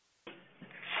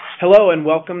Hello and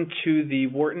welcome to the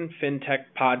Wharton FinTech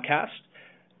Podcast.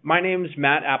 My name is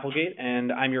Matt Applegate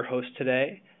and I'm your host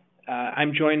today.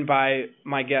 I'm joined by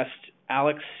my guest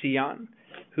Alex Sion,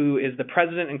 who is the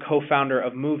president and co-founder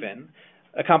of Moovin,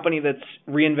 a company that's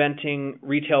reinventing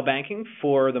retail banking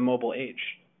for the mobile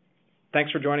age.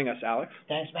 Thanks for joining us, Alex.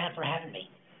 Thanks, Matt, for having me.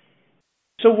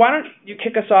 So why don't you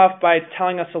kick us off by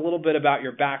telling us a little bit about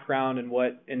your background and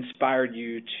what inspired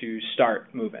you to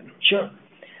start Moovin? Sure.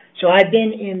 So I've been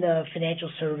in the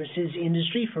financial services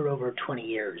industry for over 20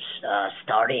 years,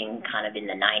 starting kind of in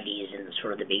the 90s and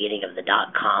sort of the beginning of the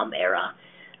dot-com era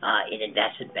in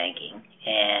investment banking.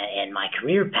 And my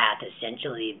career path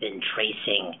essentially been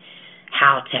tracing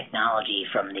how technology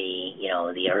from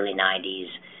the early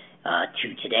 90s to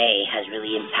today has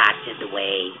really impacted the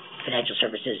way financial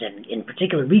services and in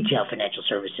particular retail financial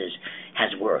services has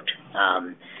worked.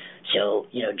 So,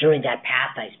 during that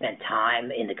path, I spent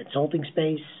time in the consulting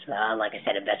space, like I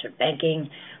said, investment banking.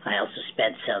 I also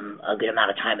spent a good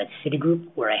amount of time at Citigroup,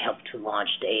 where I helped to launch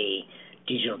a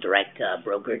digital direct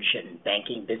brokerage and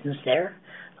banking business there,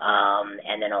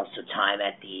 and then also time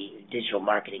at the digital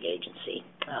marketing agency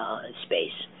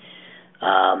space.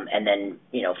 And then,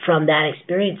 from that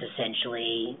experience,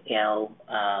 essentially,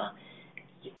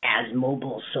 as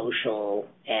mobile, social,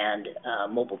 and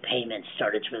mobile payments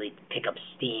started to really pick up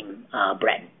steam,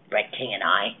 Brett King and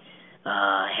I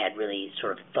had really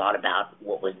sort of thought about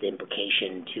what was the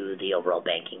implication to the overall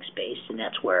banking space, and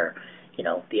that's where,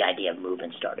 the idea of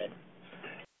Moovin started.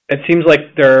 It seems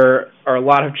like there are a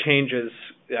lot of changes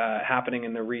happening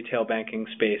in the retail banking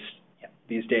space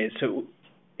these days. So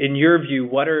in your view,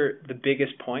 what are the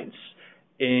biggest points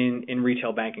in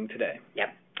retail banking today? Yep.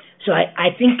 So I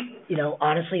think,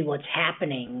 honestly, what's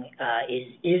happening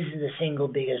is the single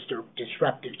biggest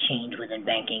disruptive change within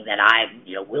banking that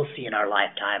we'll see in our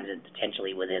lifetimes and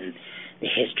potentially within the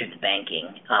history of banking.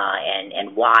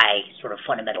 And why sort of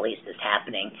fundamentally is this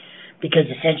happening? Because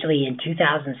essentially in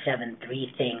 2007,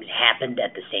 three things happened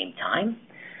at the same time.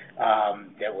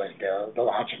 There was the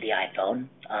launch of the iPhone,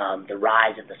 the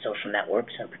rise of the social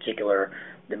networks, in particular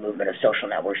the movement of social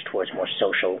networks towards more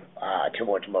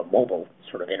mobile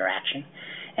sort of interaction.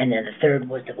 And then the third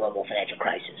was the global financial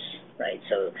crisis, right?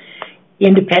 So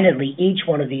independently, each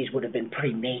one of these would have been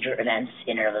pretty major events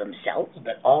in and of themselves,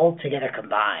 but all together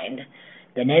combined,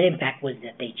 the net impact was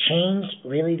that they changed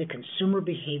really the consumer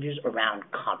behaviors around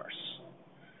commerce.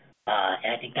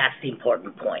 And I think that's the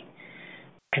important point.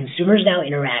 Consumers now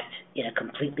interact in a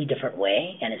completely different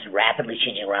way, and it's rapidly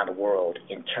changing around the world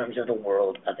in terms of the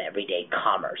world of everyday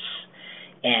commerce.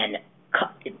 And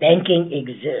banking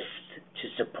exists to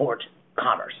support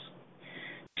commerce.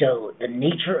 So the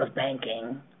nature of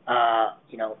banking,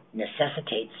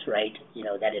 necessitates, right,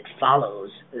 that it follows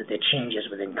the changes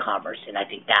within commerce, and I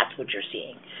think that's what you're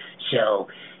seeing. So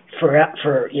for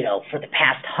the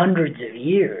past hundreds of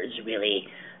years, really,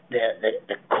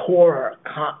 the core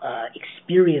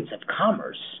experience of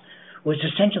commerce was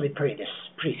essentially pretty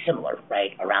similar,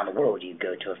 right? Around the world, you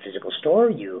go to a physical store,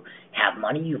 you have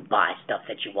money, you buy stuff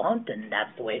that you want, and that's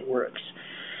the way it works.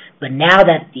 But now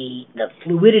that the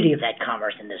fluidity of that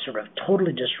commerce and the sort of total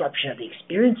disruption of the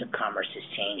experience of commerce is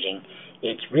changing,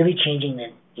 it's really changing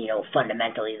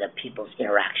fundamentally the people's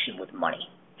interaction with money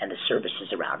and the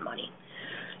services around money.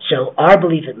 So our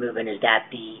belief at Moovin is that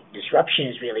the disruption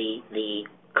is really the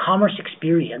commerce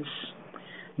experience,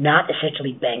 not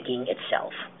essentially banking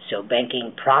itself. So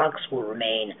banking products will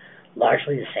remain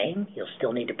largely the same. You'll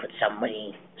still need to put some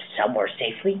money somewhere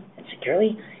safely and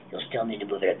securely. You'll still need to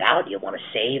move it about. You'll want to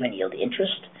save and yield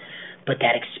interest. But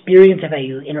that experience of how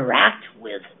you interact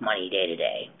with money day to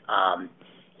day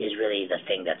is really the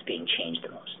thing that's being changed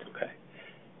the most. Okay.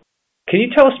 Can you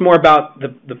tell us more about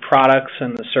the products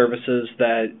and the services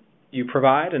that you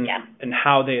provide and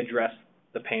how they address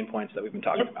the pain points that we've been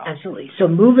talking about? Absolutely. So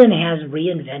Moovin has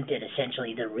reinvented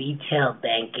essentially the retail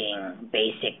banking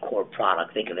basic core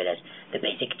product. Think of it as the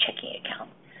basic checking account,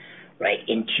 right,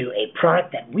 into a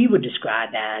product that we would describe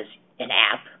as an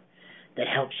app that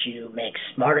helps you make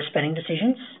smarter spending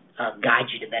decisions, guides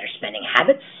you to better spending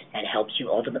habits, and helps you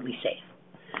ultimately save.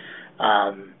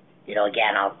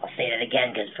 Again, I'll say that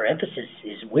again because for emphasis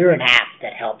is we're an app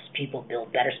that helps people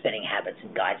build better spending habits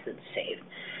and guides them to save.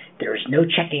 There is no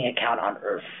checking account on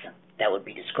earth that would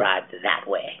be described that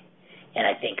way. And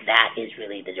I think that is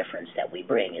really the difference that we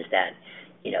bring is that,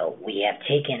 we have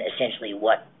taken essentially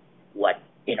what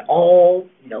in all,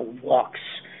 walks,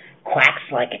 quacks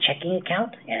like a checking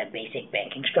account and a basic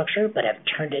banking structure, but have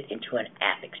turned it into an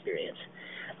app experience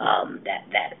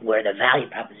that where the value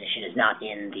proposition is not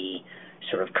in the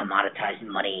sort of commoditized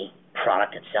money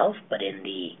product itself, but in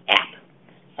the app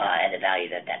and the value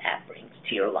that app brings.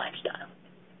 to your lifestyle.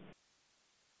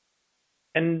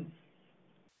 And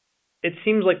it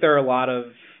seems like there are a lot of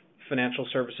financial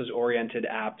services-oriented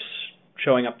apps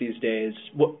showing up these days.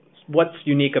 What's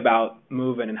unique about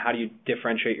Moven, and how do you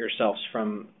differentiate yourselves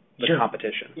from the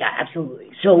competition? Yeah,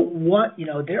 absolutely. So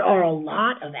there are a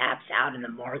lot of apps out in the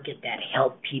market that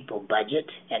help people budget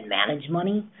and manage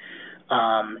money.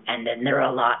 And then there are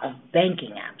a lot of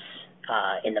banking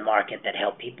apps in the market that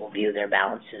help people view their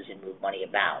balances and move money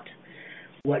about.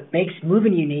 What makes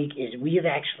Moven unique is we have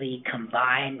actually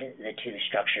combined the two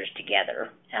structures together,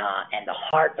 and the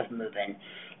heart of Moven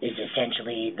is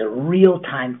essentially the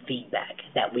real-time feedback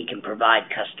that we can provide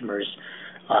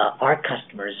our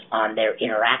customers on their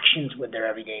interactions with their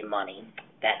everyday money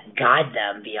that guide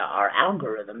them via our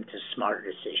algorithm to smarter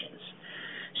decisions.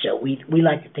 So we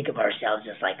like to think of ourselves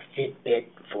as like Fitbit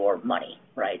for money,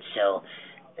 right? So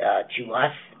to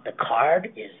us, the card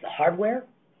is the hardware,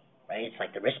 right? It's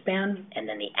like the wristband, and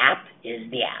then the app is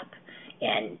the app.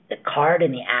 And the card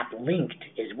and the app linked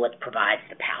is what provides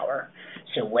the power.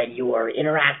 So when you are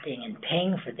interacting and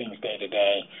paying for things day to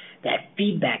day, that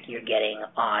feedback you're getting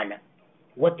on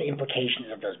what the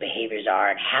implications of those behaviors are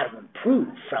and how to improve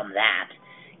from that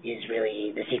is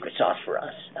really the secret sauce for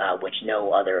us, which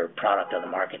no other product on the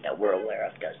market that we're aware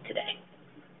of does today.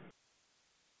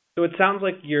 So it sounds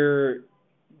like you're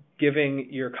giving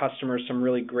your customers some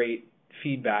really great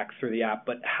feedback through the app,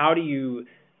 but how do you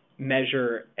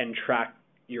measure and track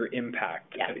your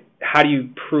impact? Yeah. How do you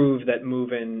prove that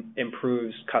Moven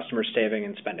improves customer saving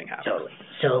and spending habits? Totally.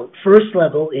 So first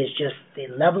level is just the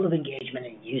level of engagement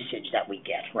and usage that we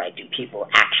get, right? Do people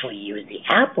actually use the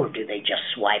app, or do they just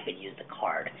swipe and use the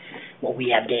card? Well,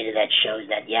 we have data that shows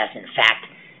that, yes, in fact,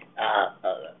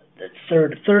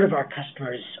 the third of our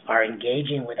customers are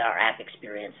engaging with our app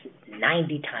experience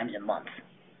 90 times a month.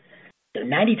 So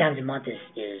 90 times a month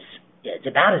is it's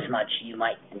about as much you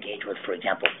might engage with, for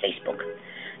example, Facebook.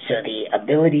 So the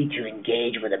ability to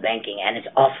engage with a banking, and it's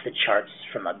off the charts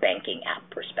from a banking app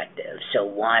perspective. So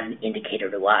one indicator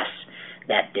to us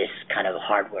that this kind of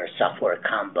hardware-software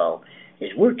combo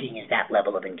is working is that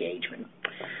level of engagement.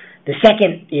 The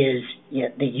second is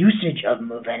the usage of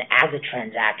Moven as a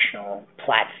transactional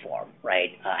platform,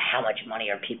 right? How much money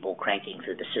are people cranking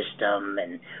through the system,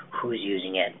 and who's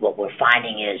using it? What we're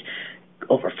finding is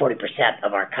over 40%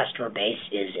 of our customer base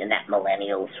is in that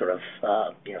millennial sort of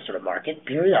market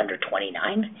period, under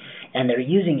 29, and they're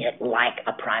using it like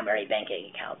a primary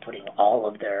banking account, putting all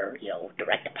of their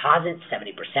direct deposits.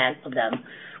 70% of them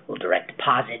will direct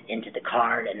deposit into the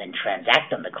card and then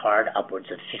transact on the card upwards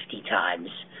of 50 times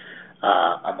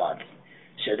a month.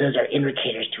 So those are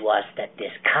indicators to us that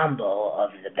this combo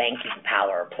of the banking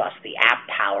power plus the app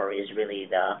power is really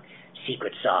the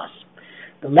secret sauce.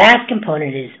 The last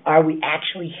component is, are we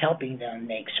actually helping them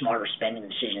make smarter spending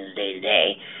decisions day to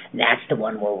day? And that's the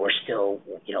one where we're still,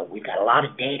 we've got a lot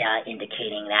of data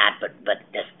indicating that, but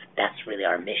that's really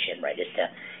our mission, right?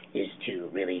 Is to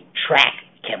really track,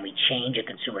 can we change a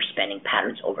consumer spending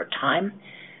patterns over time?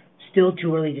 Still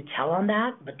too early to tell on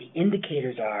that, but the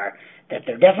indicators are that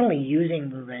they're definitely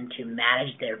using Moven to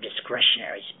manage their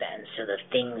discretionary spend. So the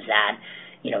things that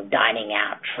dining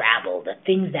out, travel, the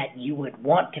things that you would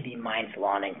want to be mindful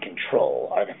on and control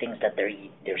are the things that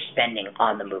they're spending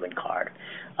on the Moven card,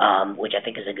 which I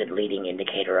think is a good leading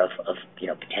indicator of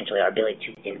potentially our ability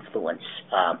to influence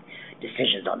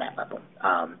decisions on that level.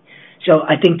 So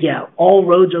I think, all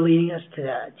roads are leading us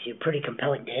to pretty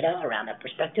compelling data around that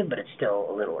perspective, but it's still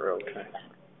a little early for that.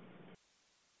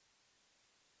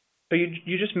 So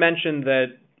you just mentioned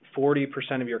that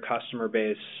 40% of your customer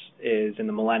base is in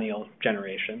the millennial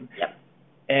generation. Yep.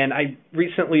 And I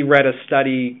recently read a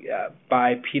study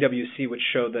by PwC which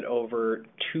showed that over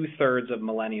 2/3 of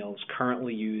millennials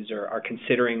currently use or are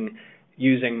considering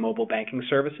using mobile banking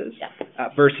services.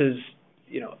 Yep. Versus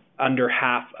under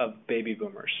half of baby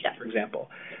boomers, Yep. for example.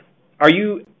 Are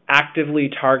you actively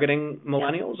targeting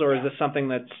millennials, or is this something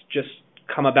that's just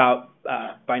come about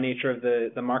by nature of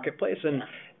the marketplace? And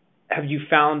have you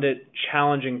found it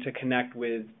challenging to connect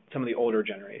with some of the older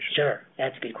generations? Sure,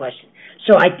 that's a good question.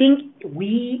 So I think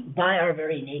we, by our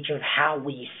very nature of how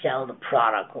we sell the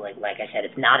product, like I said,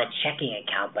 it's not a checking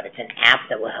account, but it's an app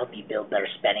that will help you build better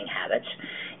spending habits.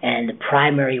 And the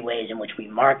primary ways in which we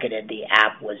marketed the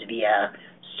app was via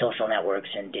social networks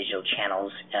and digital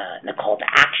channels. And the call to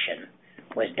action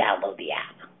was download the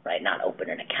app, right, not open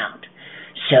an account.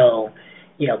 So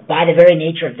by the very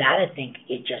nature of that, I think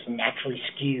it just naturally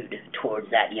skewed towards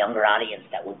that younger audience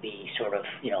that would be sort of,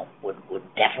 would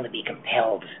definitely be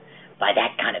compelled by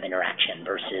that kind of interaction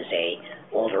versus a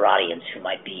older audience who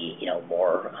might be,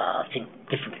 more think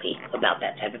differently about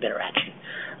that type of interaction.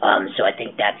 So I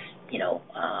think that's,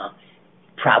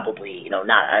 probably,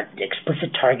 not an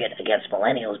explicit target against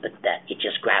millennials, but that it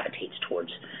just gravitates towards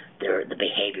the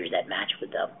behaviors that match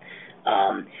with them.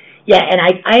 And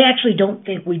I actually don't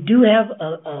think we do have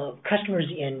customers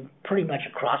in pretty much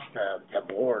across the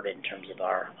board in terms of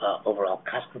our overall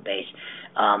customer base.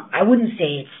 I wouldn't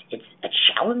say it's a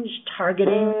challenge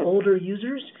targeting older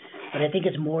users, but I think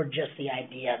it's more just the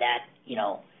idea that,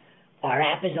 our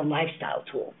app is a lifestyle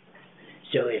tool.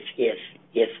 So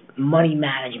if money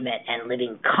management and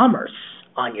living commerce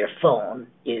on your phone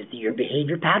is your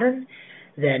behavior pattern,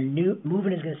 then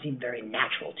moving is going to seem very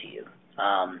natural to you.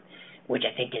 Which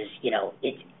I think is, in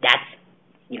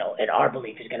our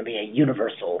belief is going to be a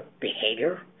universal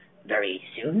behavior very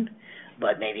soon,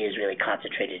 but maybe is really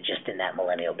concentrated just in that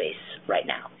millennial base right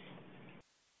now.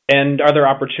 And are there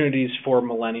opportunities for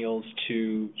millennials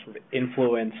to sort of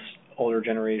influence older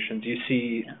generations? Do you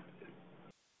see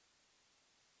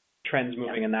trends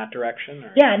moving in that direction?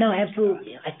 Or? Yeah, no,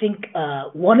 absolutely. I think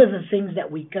one of the things that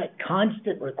we get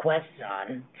constant requests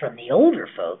on from the older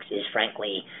folks is,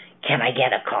 frankly, can I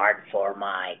get a card for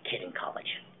my kid in college,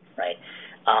 right?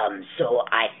 So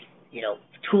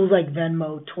tools like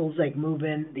Venmo, tools like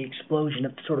Move-In, the explosion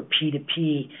of sort of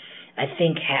P2P, I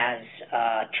think has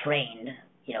trained,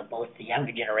 both the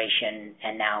younger generation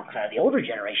and now kind of the older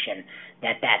generation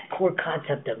that core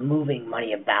concept of moving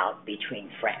money about between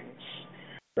friends,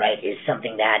 right, is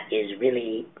something that is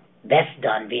really best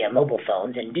done via mobile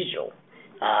phones and digital.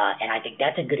 And I think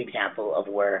that's a good example of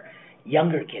where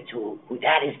younger kids who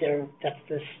that's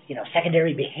this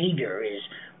secondary behavior is,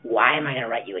 why am I going to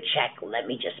write you a check? Let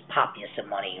me just pop you some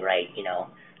money, right?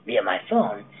 Via my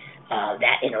phone.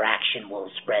 That interaction will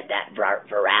spread that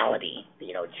virality,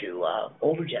 to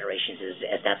older generations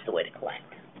as that's the way to collect.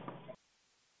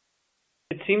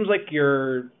 It seems like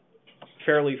you're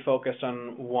fairly focused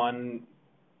on one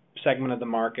segment of the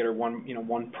market or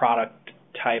one product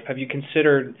type. Have you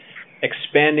considered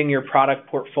expanding your product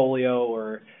portfolio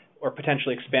or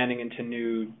potentially expanding into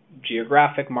new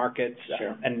geographic markets?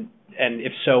 Sure. And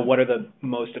if so, what are the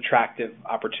most attractive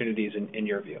opportunities in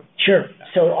your view? Sure.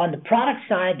 So on the product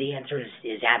side, the answer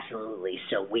is absolutely.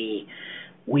 So we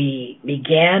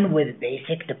began with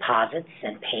basic deposits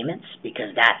and payments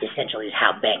because that essentially is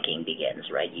how banking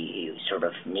begins, right? You sort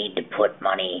of need to put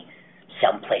money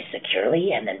someplace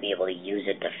securely and then be able to use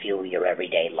it to fuel your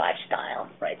everyday lifestyle,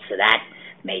 right? So that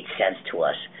made sense to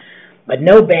us. But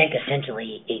no bank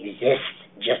essentially exists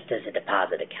just as a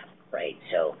deposit account, right?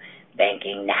 So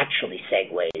banking naturally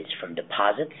segues from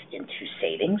deposits into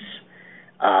savings,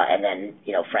 and then,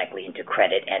 frankly, into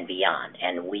credit and beyond.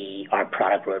 And our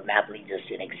product roadmap leads us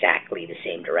in exactly the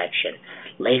same direction.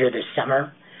 Later this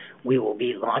summer, we will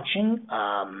be launching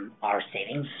our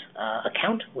savings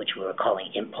account, which we're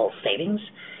calling Impulse Savings.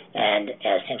 And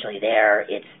essentially there,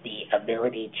 it's the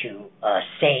ability to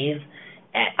save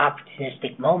at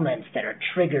opportunistic moments that are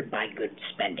triggered by good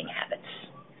spending habits.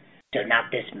 So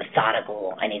not this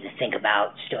methodical, I need to think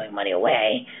about stowing money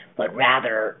away, but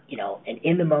rather, an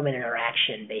in-the-moment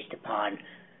interaction based upon,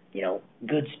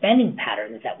 good spending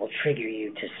patterns that will trigger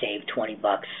you to save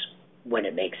 $20 when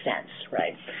it makes sense,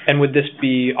 right? And would this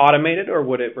be automated, or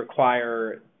would it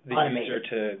require the automated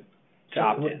user to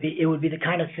opt in? It would be the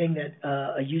kind of thing that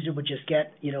a user would just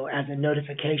get, as a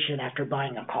notification after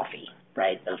buying a coffee,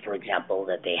 right? For example,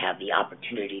 that they have the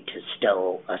opportunity to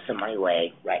stow some money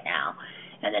away right now,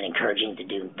 and then encouraging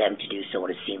them to do so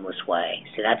in a seamless way.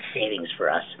 So that's savings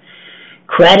for us.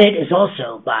 Credit is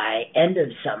also, by end of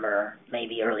summer,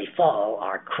 maybe early fall,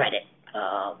 our credit.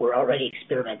 We're already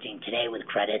experimenting today with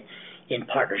credit in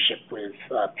partnership with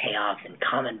Payoff and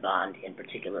Common Bond in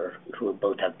particular, who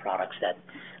both have products that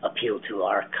appeal to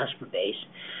our customer base.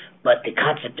 But the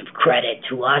concept of credit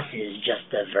to us is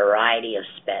just a variety of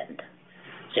spend.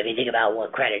 So if you think about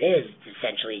what credit is, it's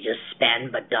essentially just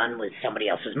spend but done with somebody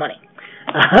else's money,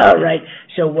 right?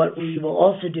 So what we will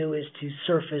also do is to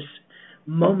surface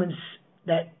moments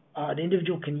that an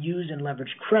individual can use and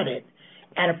leverage credit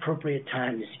at appropriate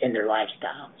times in their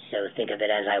lifestyle. So think of it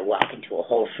as I walk into a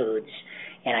Whole Foods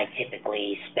and I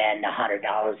typically spend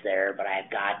 $100 there, but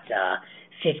I've got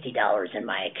 $50 in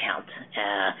my account.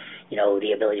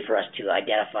 The ability for us to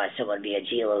identify someone via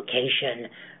geolocation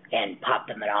and pop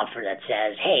them an offer that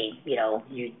says, hey,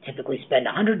 you typically spend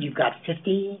 100, you've got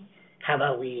 50 how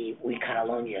about we kind of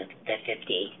loan you that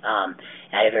 50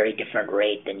 at a very different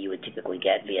rate than you would typically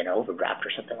get via an overdraft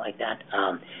or something like that.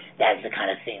 That's the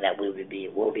kind of thing that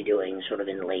we'll be doing sort of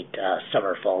in the late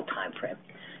summer, fall timeframe.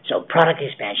 So product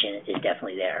expansion is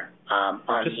definitely there.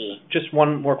 Just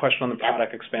one more question on the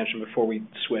product expansion before we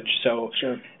switch. So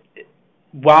sure.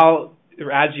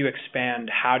 As you expand,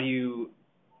 how do you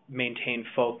maintain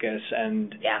focus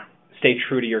and stay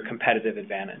true to your competitive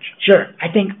advantage? Sure.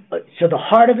 I think so. The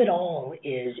heart of it all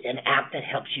is an app that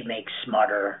helps you make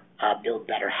smarter, build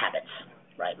better habits,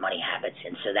 right? Money habits.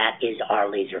 And so that is our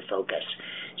laser focus.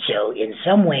 So in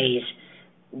some ways,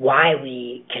 why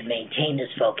we can maintain this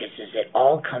focus is it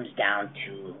all comes down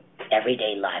to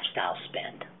everyday lifestyle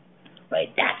spend, right?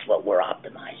 That's what we're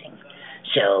optimizing.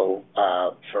 So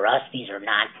for us, these are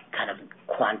not kind of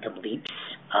quantum leaps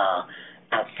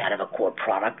outside of a core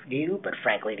product view, but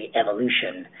frankly, the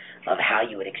evolution of how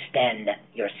you would extend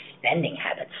your spending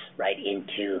habits right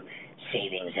into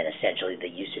savings and essentially the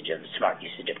smart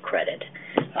usage of credit.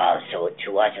 So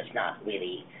to us, it's not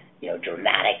really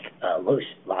dramatic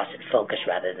loss in focus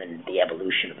rather than the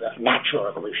natural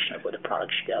evolution of where the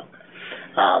product should go.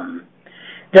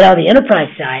 Then on the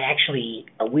enterprise side, actually,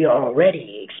 we are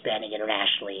already expanding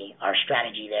internationally. Our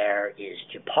strategy there is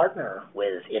to partner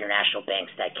with international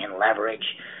banks that can leverage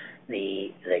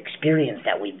the experience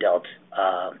that we built,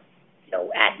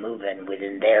 at Moven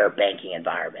within their banking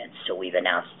environment. So we've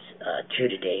announced 2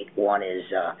 to date. One is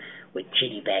with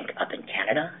TD Bank up in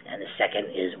Canada, and the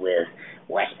second is with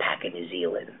Westpac in New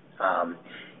Zealand.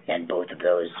 And both of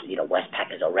those,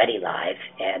 Westpac is already live,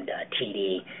 and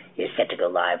TD is set to go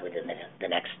live within the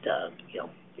next,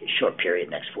 short period,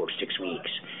 next 4 to 6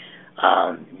 weeks.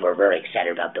 We're very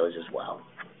excited about those as well.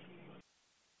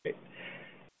 Great.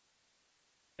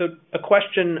 So a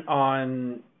question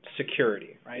on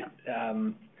security, right?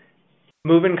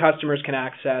 Moven customers can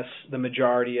access the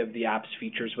majority of the app's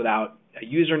features without a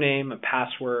username, a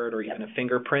password, or even a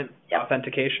fingerprint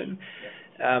authentication.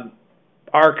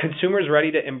 Are consumers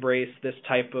ready to embrace this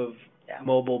type of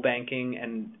mobile banking,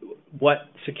 and what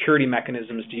security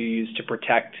mechanisms do you use to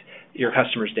protect your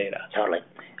customers' data? Totally.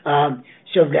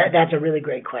 So that's a really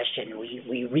great question.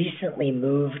 We recently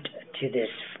moved to this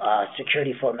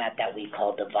security format that we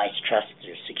call Device Trust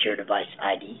or Secure Device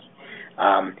ID.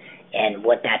 And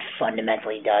what that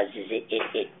fundamentally does is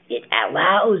it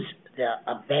allows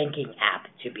a banking app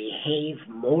to behave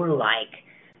more like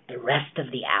the rest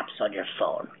of the apps on your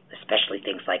phone, especially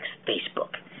things like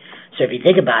Facebook. So if you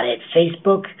think about it,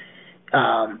 Facebook,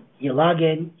 you log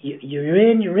in, you're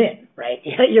in, right?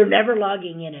 You're never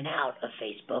logging in and out of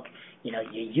Facebook. You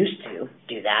used to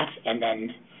do that, and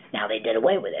then now they did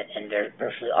away with it, and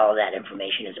virtually all of that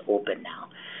information is open now.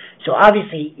 So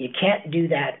obviously, you can't do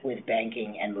that with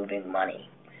banking and moving money.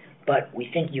 But we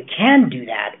think you can do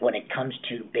that when it comes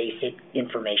to basic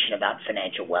information about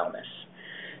financial wellness.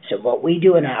 So what we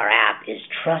do in our app is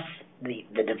trust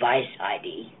the device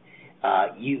ID.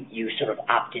 You sort of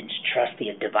opt in to trust the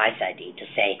device ID to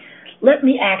say, let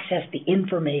me access the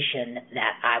information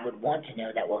that I would want to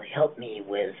know that will help me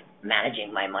with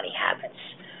managing my money habits,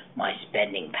 my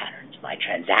spending patterns, my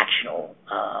transactional,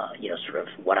 sort of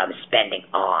what I'm spending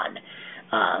on.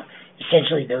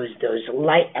 Essentially those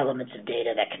light elements of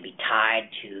data that can be tied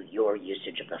to your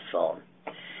usage of the phone.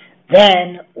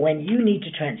 Then when you need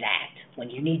to transact, when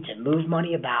you need to move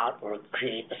money about or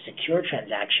create a secure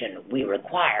transaction, we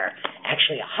require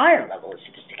actually a higher level of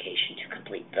sophistication to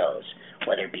complete those,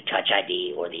 whether it be Touch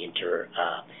ID or the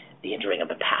entering of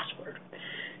a password.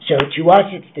 So to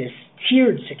us, it's this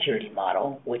tiered security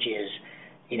model, which is,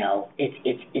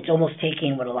 it's almost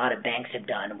taking what a lot of banks have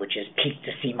done, which is peek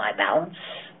to see my balance,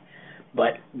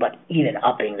 but even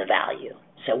upping the value.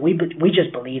 So we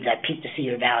just believe that peek to see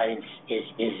your balance is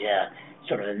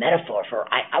sort of a metaphor for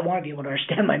I want to be able to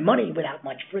understand my money without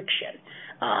much friction,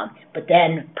 but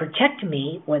then protect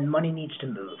me when money needs to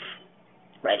move,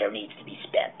 right, or needs to be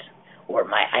spent, or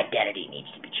my identity needs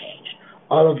to be changed.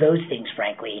 All of those things,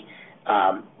 frankly,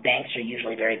 banks are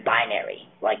usually very binary.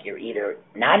 Like you're either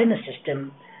not in the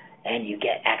system and you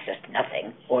get access to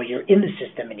nothing, or you're in the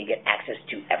system and you get access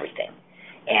to everything,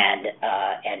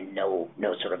 and no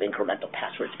sort of incremental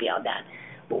passwords beyond that.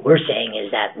 What we're saying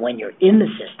is that when you're in the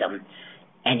system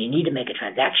and you need to make a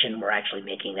transaction, we're actually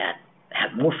making that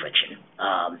have more friction,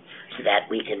 so that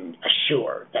we can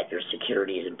assure that your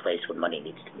security is in place when money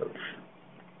needs to move.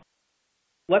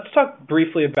 Let's talk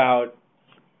briefly about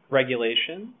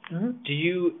regulation. Mm-hmm. Do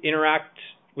you interact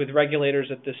with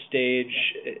regulators at this stage?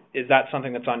 Is that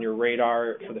something that's on your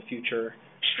radar for the future?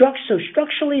 So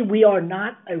structurally, we are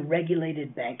not a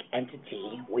regulated bank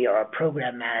entity. We are a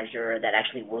program manager that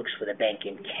actually works with a bank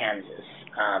in Kansas,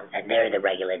 and they're the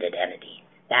regulated entity.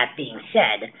 That being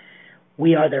said,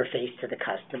 we are their face to the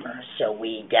customer, so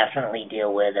we definitely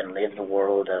deal with and live the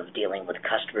world of dealing with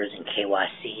customers in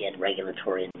KYC and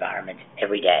regulatory environments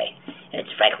every day. And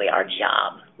it's frankly our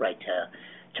job, right,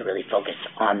 to really focus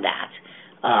on that.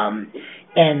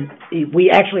 And we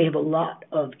actually have a lot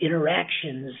of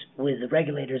interactions with the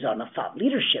regulators on a thought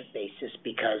leadership basis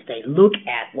because they look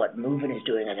at what Moven is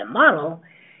doing as a model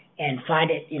and find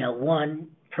it, one,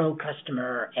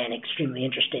 pro-customer and extremely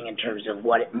interesting in terms of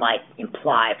what it might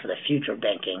imply for the future of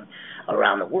banking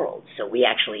around the world. So we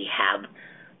actually have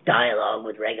dialogue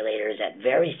with regulators at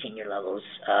very senior levels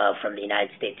from the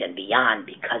United States and beyond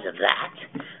because of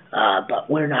that. But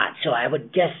we're not. So I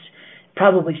would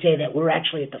probably say that we're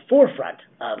actually at the forefront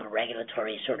of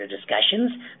regulatory sort of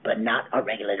discussions, but not a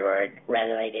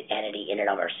regulated entity in and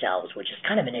of ourselves, which is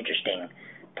kind of an interesting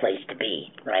place to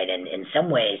be, right? And in some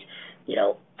ways,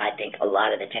 I think a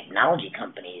lot of the technology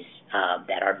companies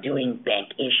that are doing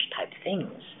bank-ish type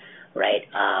things, right,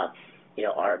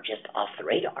 are just off the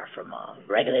radar from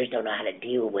regulators don't know how to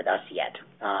deal with us yet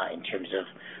in terms of,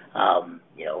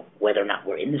 whether or not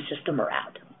we're in the system or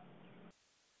out.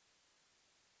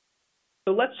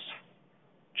 So let's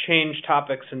change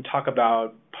topics and talk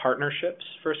about partnerships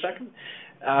for a second.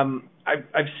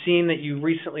 I've seen that you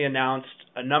recently announced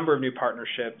a number of new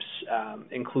partnerships,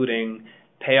 including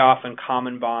Payoff and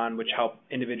Common Bond, which help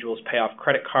individuals pay off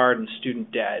credit card and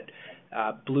student debt,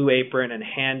 Blue Apron and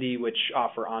Handy, which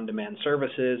offer on-demand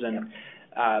services, and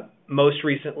most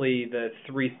recently the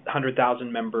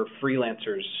 300,000 member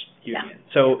Freelancers Union.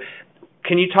 Yeah. So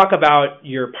can you talk about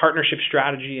your partnership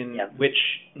strategy and Yep. which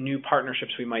new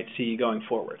partnerships we might see going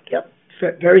forward? Yep.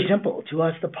 Very simple. To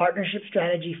us, the partnership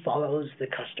strategy follows the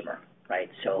customer, right?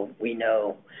 So we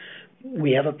know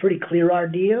we have a pretty clear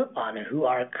idea on who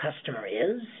our customer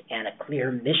is and a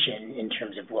clear mission in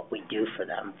terms of what we do for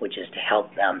them, which is to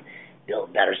help them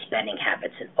build better spending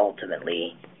habits and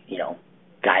ultimately,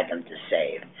 guide them to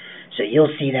save. So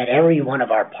you'll see that every one of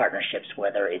our partnerships,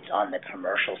 whether it's on the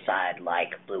commercial side like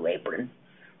Blue Apron,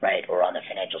 right, or on the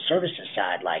financial services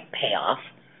side like Payoff,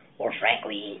 or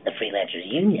frankly the Freelancers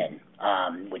Union,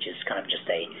 which is kind of just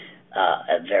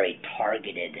a very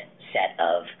targeted set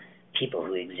of people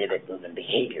who exhibit movement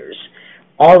behaviors,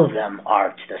 all of them are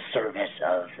to the service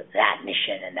of that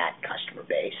mission and that customer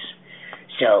base.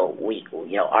 So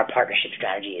our partnership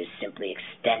strategy is simply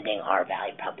extending our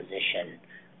value proposition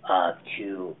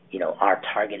to our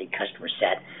targeted customer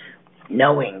set,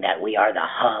 knowing that we are the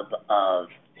hub of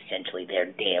essentially their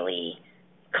daily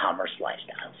commerce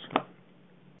lifestyles.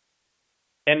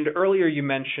 And earlier you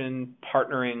mentioned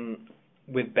partnering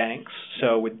with banks,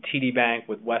 so with TD Bank,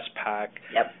 with Westpac.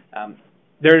 Yep.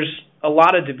 There's a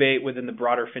lot of debate within the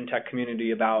broader fintech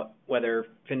community about whether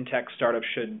fintech startups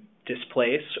should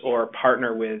displace or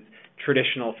partner with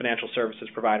traditional financial services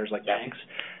providers like banks.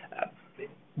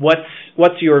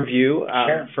 What's your view?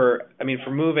 Sure.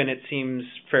 For Moven, it seems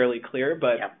fairly clear,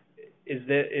 but is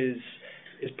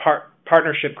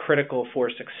partnership critical for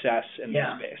success in this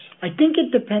space? I think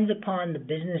it depends upon the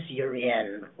business you're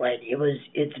in, right?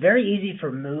 It's very easy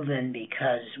for Moven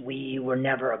because we were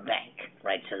never a bank,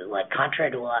 right? So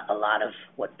contrary to a lot of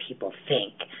what people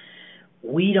think,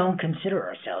 we don't consider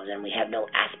ourselves, and we have no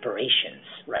aspirations,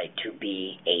 right, to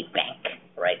be a bank,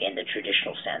 right, in the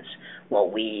traditional sense.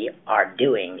 What we are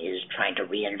doing is trying to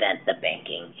reinvent the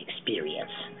banking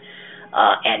experience.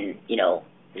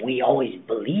 We always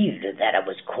believed that it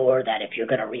was core that if you're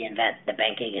going to reinvent the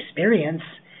banking experience,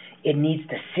 it needs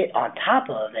to sit on top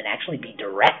of and actually be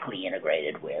directly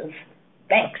integrated with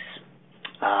banks.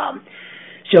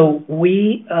 So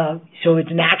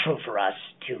it's natural for us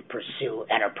to pursue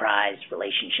enterprise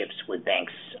relationships with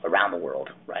banks around the world,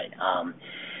 right?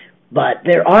 But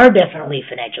there are definitely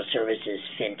financial services,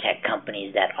 fintech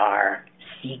companies that are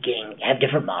have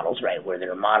different models, right, where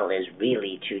their model is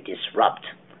really to disrupt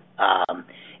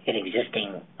an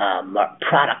existing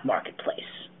product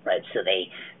marketplace, right? So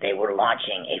they were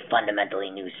launching a fundamentally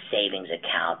new savings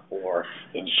account or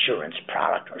insurance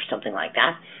product or something like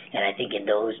that. And I think in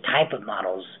those type of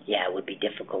models, it would be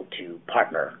difficult to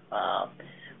partner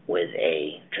with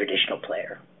a traditional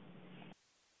player.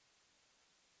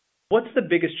 What's the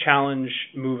biggest challenge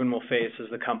Moven will face as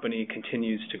the company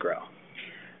continues to grow?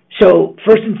 So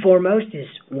first and foremost is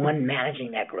one,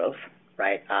 managing that growth,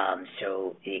 right?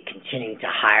 So continuing to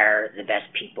hire the best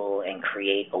people and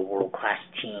create a world-class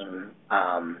team,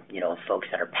 folks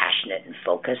that are passionate and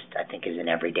focused, I think is an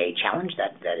everyday challenge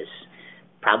that is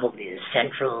probably the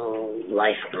central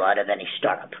lifeblood of any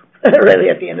startup. Really,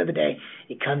 at the end of the day,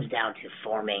 it comes down to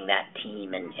forming that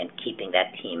team and keeping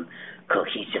that team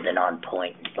cohesive and on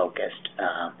point and focused.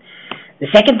 The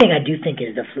second thing I do think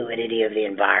is the fluidity of the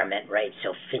environment, right?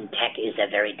 So fintech is a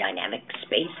very dynamic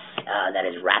space that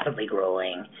is rapidly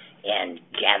growing and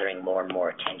gathering more and more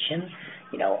attention.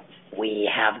 We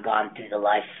have gone through the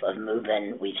life of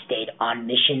Movin. We've stayed on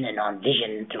mission and on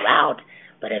vision throughout,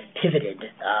 but have pivoted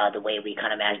the way we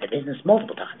kind of manage the business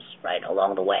multiple times, right,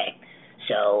 along the way.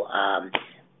 So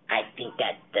I think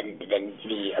that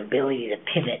the ability to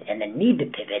pivot and the need to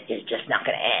pivot is just not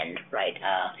going to end, right,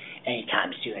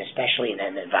 anytime soon, especially in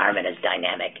an environment as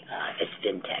dynamic as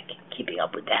fintech, keeping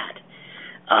up with that.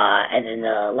 And then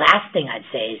the last thing I'd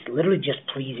say is literally just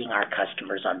pleasing our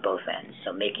customers on both ends.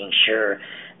 So making sure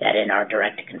that in our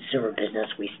direct-to-consumer business,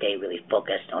 we stay really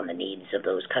focused on the needs of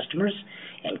those customers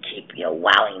and keep,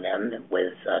 wowing them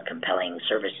with compelling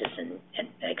services and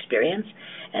experience.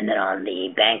 And then on the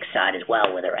bank side as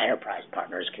well, with our enterprise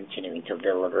partners, continuing to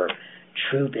deliver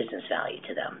true business value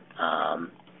to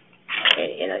them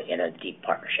in a deep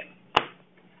partnership.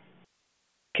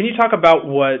 Can you talk about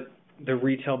what the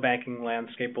retail banking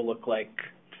landscape will look like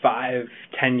 5-10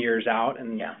 years out,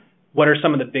 and what are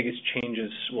some of the biggest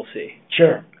changes we'll see?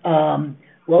 Sure.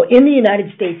 Well, in the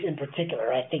United States in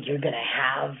particular, I think you're going to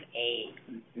have a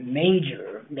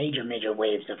major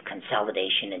waves of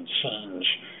consolidation and change,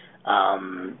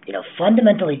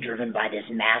 fundamentally driven by this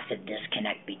massive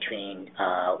disconnect between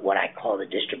what I call the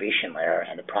distribution layer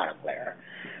and the product layer,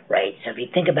 right? So if you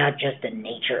think about just the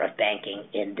nature of banking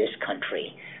in this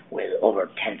country with over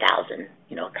 10,000,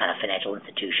 kind of financial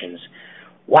institutions,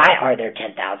 why are there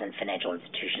 10,000 financial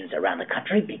institutions around the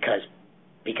country? Because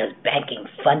banking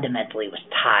fundamentally was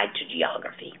tied to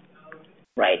geography,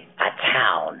 right? A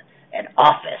town, an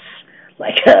office,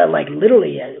 like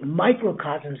literally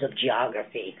microcosms of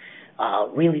geography,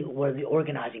 really were the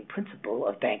organizing principle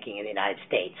of banking in the United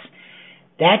States.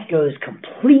 That goes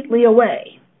completely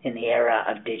away in the era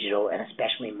of digital and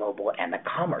especially mobile and the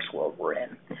commerce world we're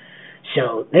in.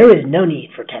 So there is no need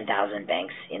for 10,000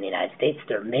 banks in the United States.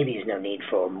 There maybe is no need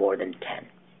for more than 10.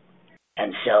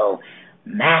 And so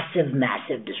massive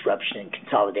disruption and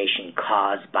consolidation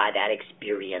caused by that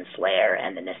experience layer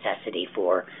and the necessity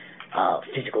for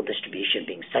physical distribution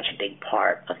being such a big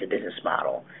part of the business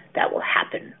model that will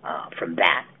happen from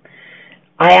that.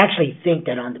 I actually think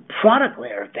that on the product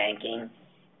layer of banking,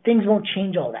 things won't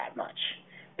change all that much.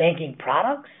 Banking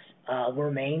products will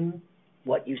remain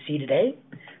what you see today.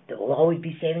 There will always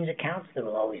be savings accounts. There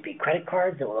will always be credit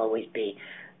cards. There will always be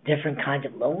different kinds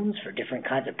of loans for different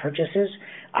kinds of purchases.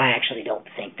 I actually don't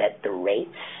think that the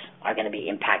rates are going to be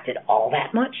impacted all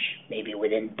that much, maybe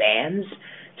within bands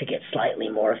to get slightly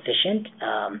more efficient.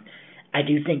 I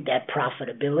do think that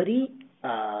profitability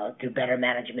through better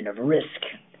management of risk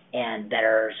and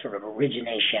better sort of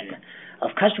origination of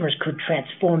customers could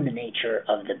transform the nature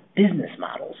of the business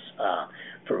models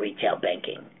for retail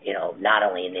banking, not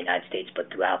only in the United States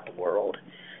but throughout the world.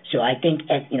 So I think,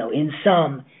 in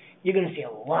sum, you're going to see a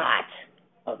lot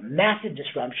of massive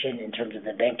disruption in terms of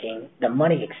the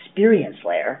money experience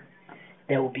layer.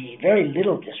 There will be very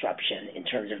little disruption in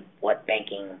terms of what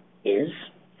banking is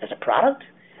as a product,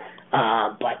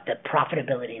 but the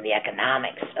profitability and the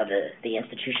economics of the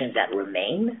institutions that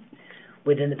remain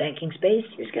within the banking space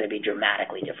is going to be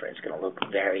dramatically different. It's going to look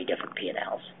very different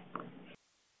P&Ls.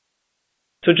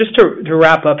 So just to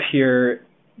wrap up here,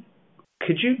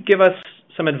 could you give us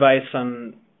some advice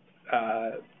on,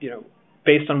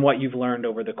 based on what you've learned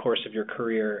over the course of your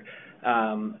career,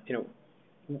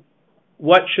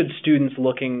 what should students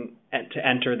looking to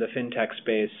enter the fintech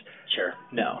space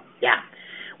know? Yeah.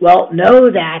 Well,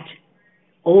 know that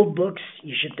old books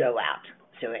you should throw out.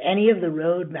 So any of the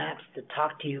roadmaps that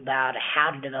talk to you about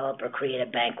how to develop or create a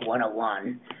bank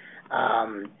 101,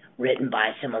 written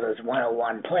by some of those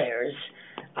 101 players,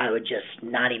 I would just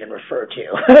not even refer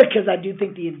to, because I do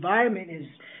think the environment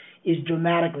is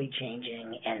dramatically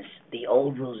changing and the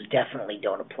old rules definitely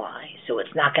don't apply. So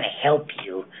it's not going to help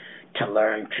you to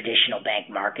learn traditional bank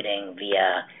marketing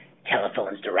via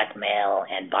telephones, direct mail,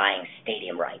 and buying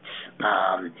stadium rights.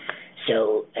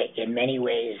 So in many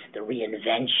ways, the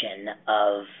reinvention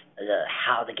of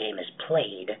how the game is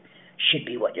played should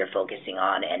be what you're focusing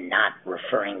on and not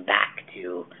referring back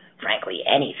to, frankly,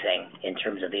 anything in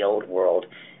terms of the old world,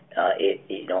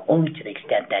 only to the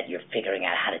extent that you're figuring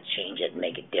out how to change it and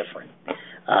make it different.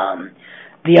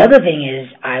 The other thing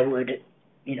is I would,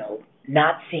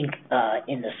 not think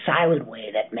in the silent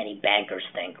way that many bankers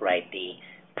think, right? The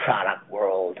product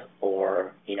world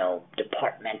or,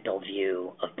 departmental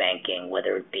view of banking,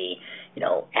 whether it be,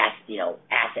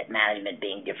 asset management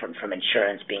being different from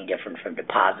insurance, being different from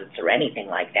deposits or anything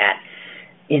like that.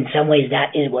 In some ways,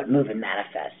 that is what Movin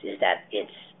manifests, is that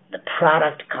it's the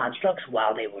product constructs,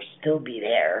 while they will still be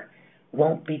there,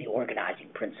 won't be the organizing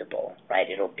principle, right?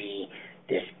 It'll be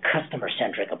this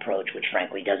customer-centric approach, which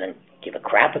frankly doesn't give a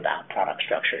crap about product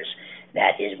structures.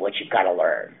 That is what you've got to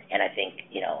learn. And I think,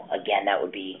 again, that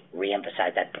would be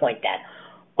reemphasize that point that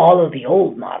all of the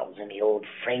old models and the old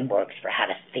frameworks for how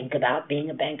to think about being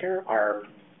a banker are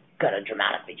going to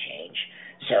dramatically change.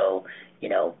 So,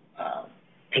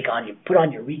 put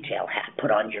on your retail hat,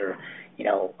 put on your,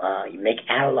 you make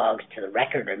analogs to the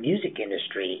record or music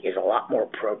industry is a lot more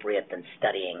appropriate than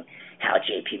studying how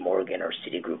J.P. Morgan or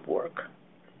Citigroup work.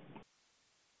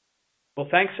 Well,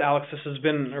 thanks, Alex. This has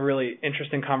been a really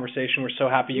interesting conversation. We're so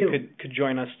happy you could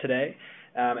join us today,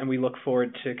 and we look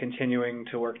forward to continuing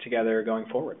to work together going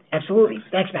forward. Absolutely.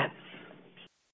 Thanks, Matt.